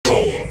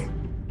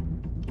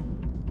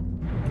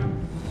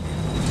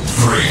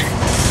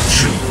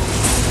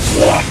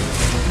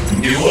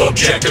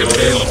objective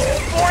available.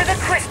 For the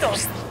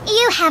crystals.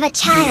 You have a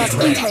child's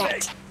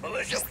intellect.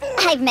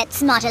 I've met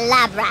smarter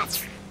lab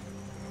rats.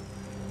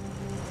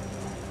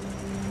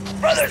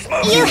 Brothers,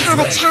 move. You have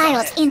a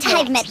child's intellect.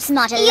 I've met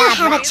smarter lab rats.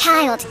 You have a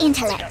child's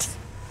intellect.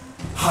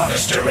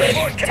 Harvester ready.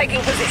 Taking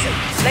position.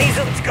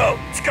 Laser, let's go.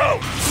 Let's go.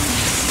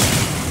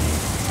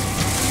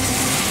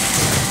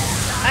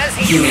 As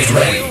he Unit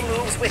ready.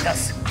 moves with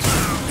us.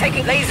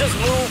 Taking lasers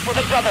move for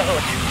the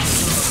Brotherhood.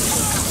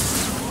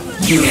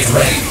 Unit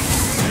ready.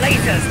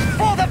 Lasers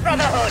for the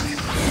Brotherhood.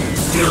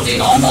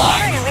 Building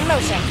online. Inferno in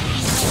motion.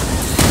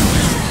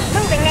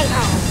 Moving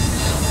napalm.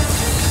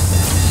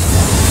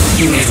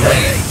 Unit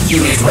ready.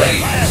 Unit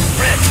ready.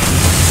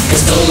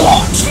 Pistol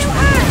launched.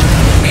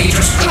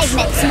 Major structural I've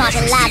met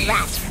smarter lab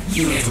rats.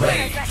 Unit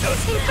ready.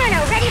 Inferno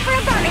ready for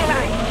a bombing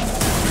run.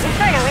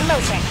 Inferno in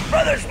motion.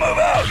 Brothers, move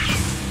out.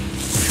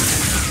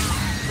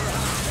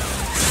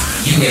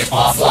 Unit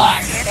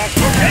offline.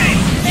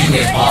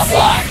 Unit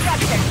offline.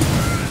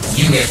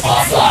 Unit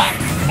offline.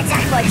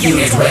 Attack boys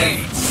Unit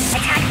ready.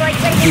 Attack boys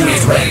ready to Unit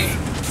rumble. ready.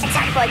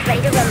 Attack boys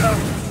ready to rumble.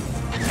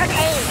 Front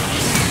aim.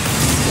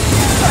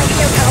 Boys,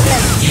 no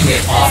problem.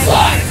 Unit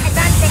offline.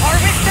 Advancing.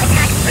 Harvest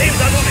attack. Flames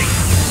are moving.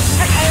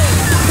 Front aim.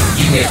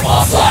 Unit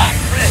offline.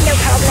 No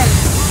problem.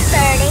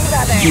 Burning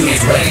rubber.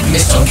 Unit ready.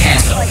 Missile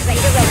cancel. Boys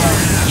ready to rumble.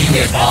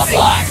 Unit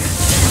offline.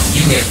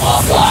 Unit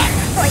offline.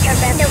 Boys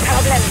are no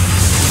problem.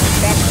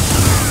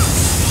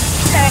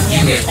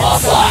 Unit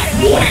offline.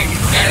 Warning.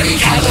 Enemy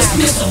catalyst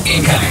missile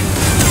incoming.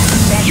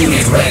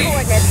 Unit ready.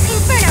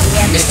 Inferno.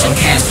 Missile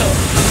cancel.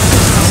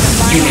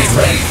 Unit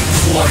ready.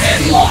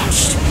 Warhead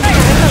launched.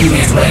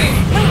 Unit ready.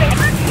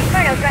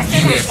 Inferno thruster.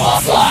 Unit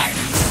offline.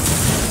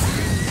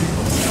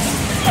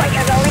 Boys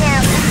are rolling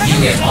out.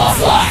 Unit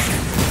offline.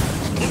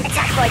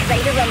 Attack boys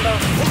ready to rumble.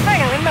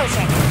 Inferno in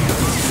motion.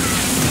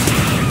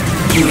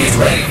 Unit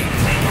ready.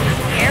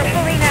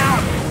 Carefully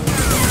now.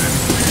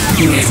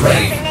 Unit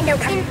ready.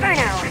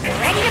 Inferno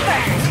ready to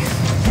burn.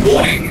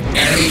 Warning.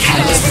 Enemy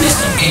catalyst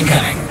missile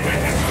incoming.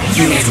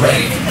 Unit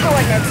ready.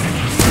 Coordinates.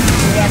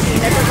 Yes,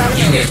 missiles on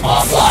Unit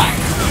offline.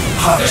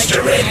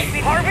 Harvester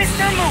ready.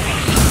 Harvester moving.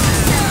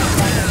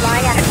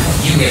 line up.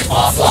 Unit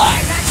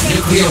offline.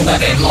 Nuclear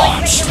weapon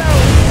launched.